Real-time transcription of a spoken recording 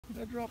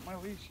I dropped my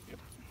leash. Yep.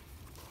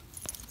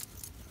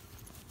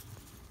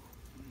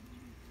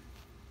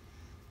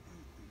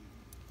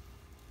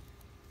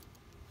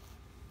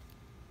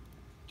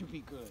 Do be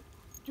good.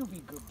 Do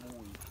be good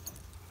boy.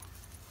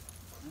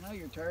 I know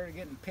you're tired of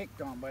getting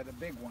picked on by the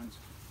big ones.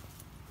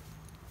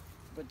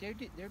 But they're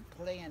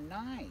playing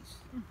nice.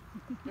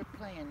 They're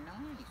playing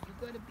nice. You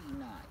gotta be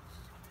nice.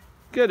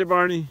 Good,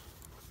 Barney.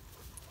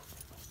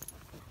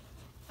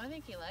 I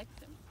think he likes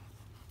him.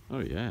 Oh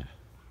yeah.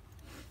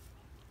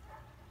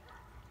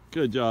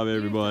 Good job,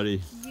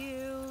 everybody.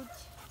 Cute.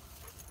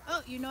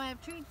 Oh, you know I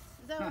have treats.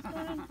 Is that what's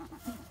going on?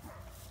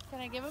 Can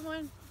I give him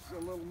one? It's a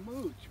little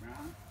mooch,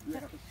 man.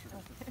 Yeah,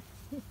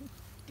 sure.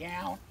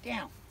 Down,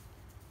 down.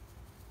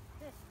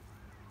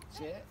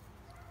 Sit.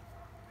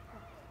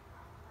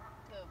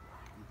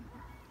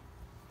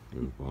 Go.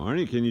 Ooh,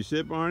 Barney, can you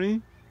sit,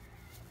 Barney?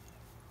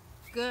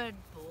 Good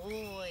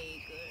boy.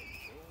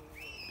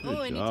 Good boy.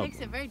 Good And job, he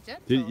takes it Barney. very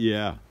gentle.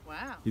 Yeah.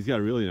 Wow. He's got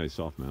a really nice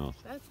soft mouth.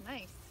 That's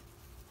nice.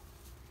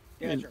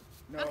 Yeah, sure.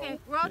 No. Okay,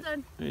 we're all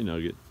done. Hey,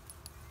 Nugget.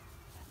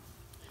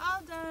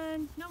 All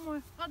done. No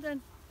more. All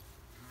done.